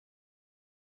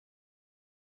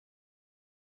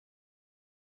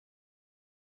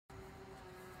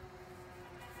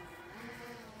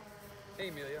Hey,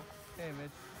 Emilio. Hey,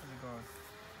 Mitch. How's it going?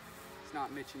 It's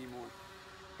not Mitch anymore.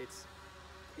 It's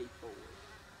Paperboy.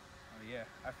 Oh, yeah.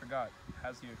 I forgot.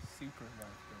 How's your super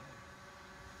life going?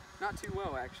 Not too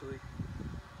well, actually.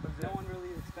 No one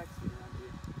really expects me around here.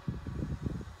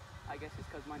 I guess it's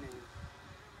because my name.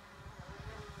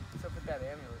 What's up with that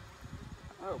amulet?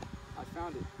 Oh, I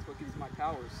found it. It's what gives my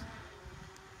powers.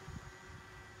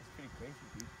 That's pretty crazy,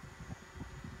 dude.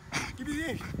 Give me the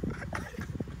egg!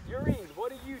 Urine,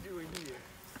 what are you doing here?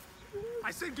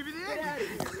 I said give me the Get egg! out of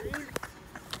here, Urine.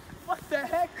 What the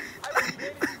heck? I was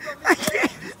getting you from the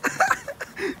egg.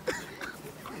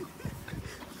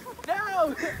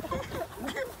 No!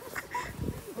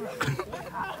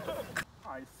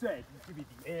 I said give me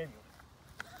the amulet.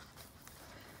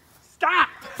 Stop!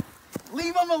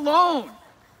 Leave him alone!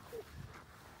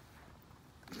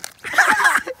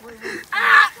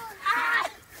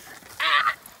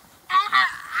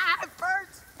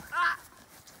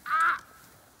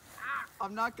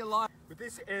 I'm not gonna lie. With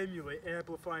this amulet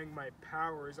amplifying my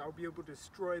powers, I'll be able to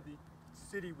destroy the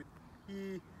city with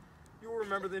E. You'll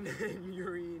remember the name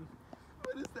Urine.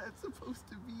 What is that supposed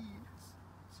to be?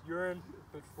 It's urine,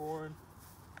 but foreign.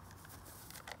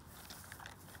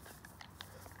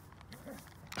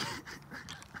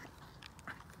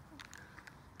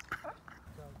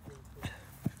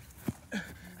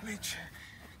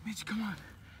 Mitch, come on.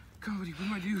 Come on, buddy. What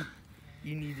am I do?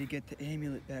 You need to get the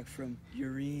amulet back from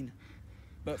Urine.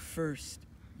 But first,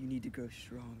 you need to grow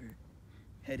stronger.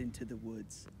 Head into the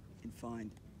woods and find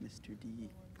Mr.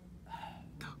 D.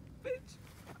 Mitch.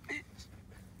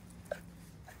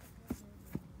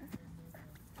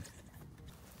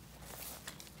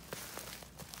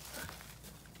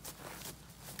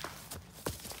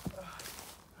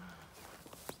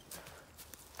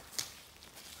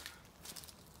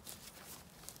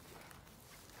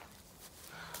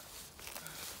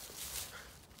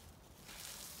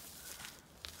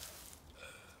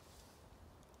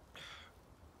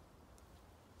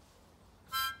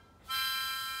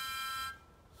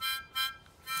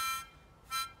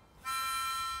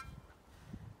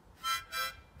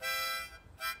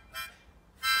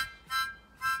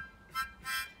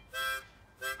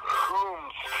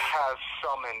 Has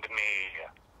summoned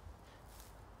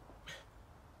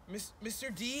me.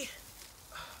 Mr. D?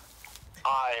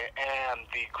 I am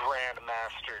the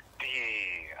Grandmaster D.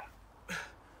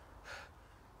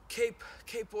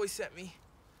 Cape Boy sent me.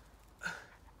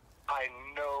 I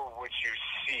know what you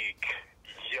seek,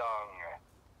 young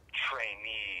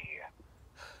trainee.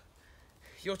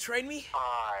 You'll train me?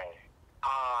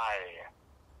 I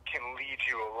can lead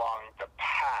you along the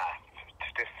path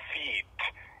to defeat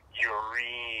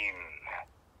Urine.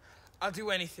 I'll do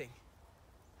anything.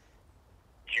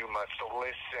 You must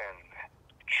listen,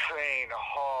 train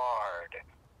hard,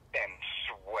 and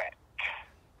sweat.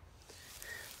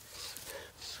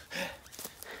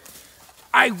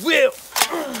 I will!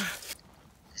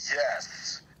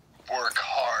 Yes, work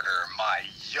harder, my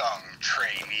young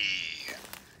trainee.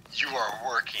 You are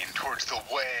working towards the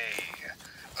way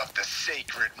of the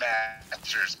sacred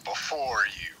masters before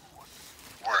you.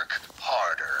 Work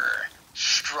harder,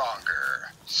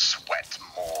 stronger, sweat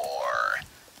more.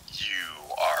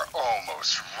 You are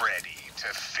almost ready to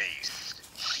face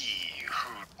he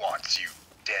who wants you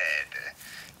dead.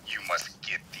 You must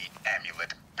get the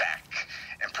amulet back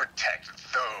and protect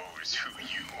those who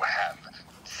you have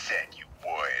said you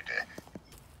would.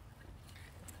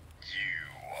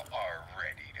 You are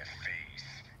ready to face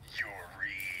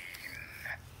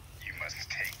Urine. You must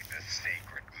take the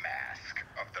sacred mask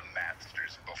of the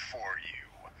masters before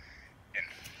you and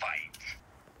fight.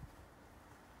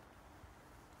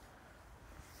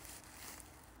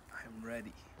 I'm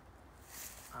ready.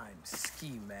 I'm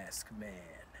Ski Mask Man.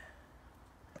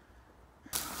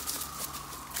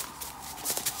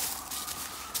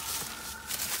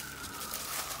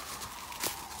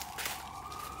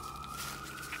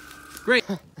 Great.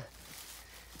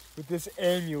 With this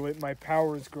amulet, my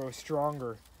powers grow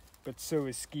stronger, but so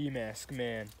is Ski Mask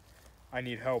Man. I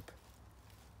need help.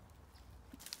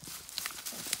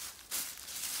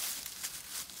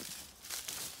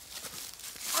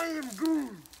 I am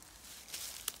Goon!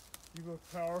 You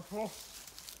look powerful.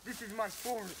 This is my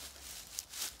sword.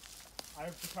 I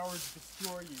have the power to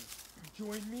destroy you.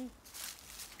 Join me,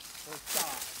 or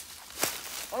die.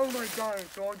 Oh my god,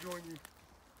 so I'll join you.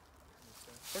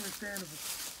 Understandable.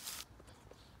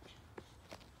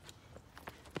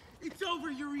 It's over,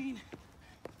 Urine.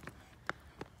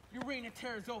 Your reign of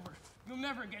terror is over. You'll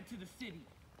never get to the city.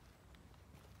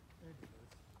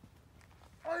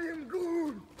 I am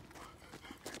Goon!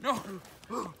 No.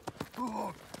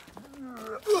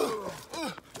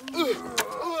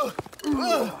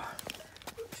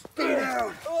 Stay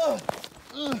down!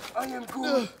 I am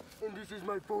Goon, and this is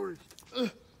my forest.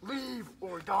 Leave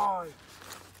or die.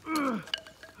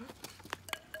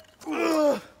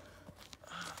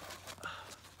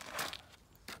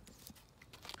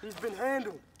 He's been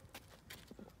handled.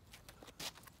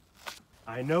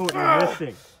 I know what you're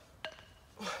missing.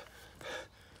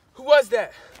 Who was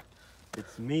that?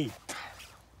 It's me.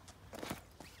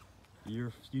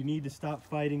 You need to stop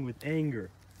fighting with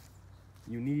anger.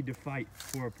 You need to fight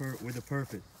for with a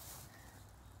purpose.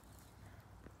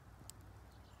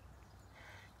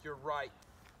 You're right.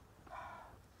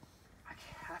 I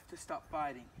have to stop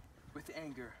fighting with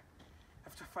anger. I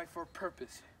have to fight for a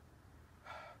purpose.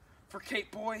 For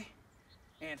Cape Boy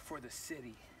and for the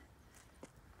city.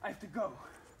 I have to go.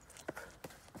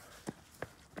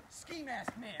 Ski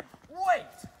Mask Man,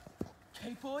 wait!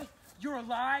 Cape Boy, you're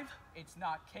alive? It's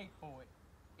not Cape Boy.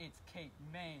 It's Cape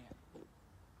Man.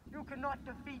 You cannot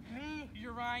defeat me.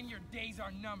 Urine, your days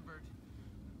are numbered.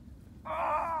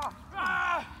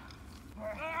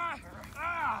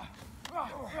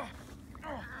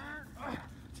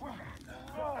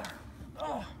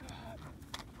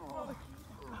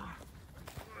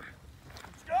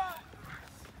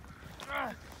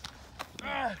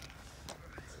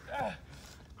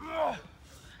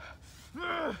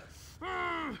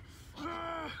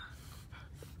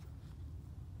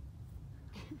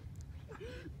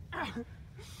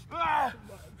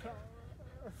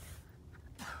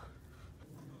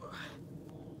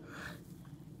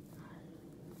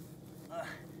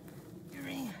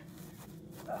 Urine.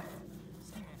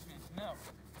 Ski Mask Man, no.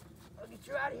 I'll get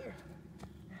you out of here.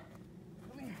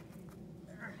 Come here.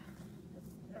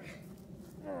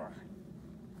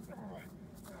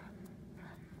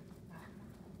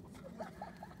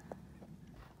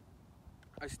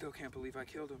 I still can't believe I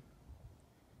killed him.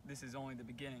 This is only the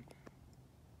beginning.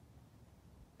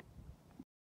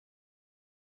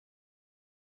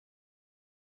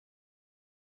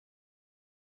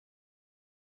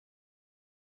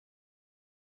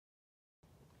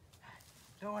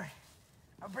 Don't worry.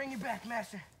 I'll bring you back,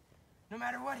 Master. No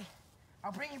matter what,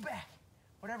 I'll bring you back.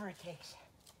 Whatever it takes.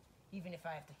 Even if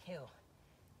I have to kill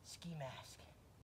Ski Mask.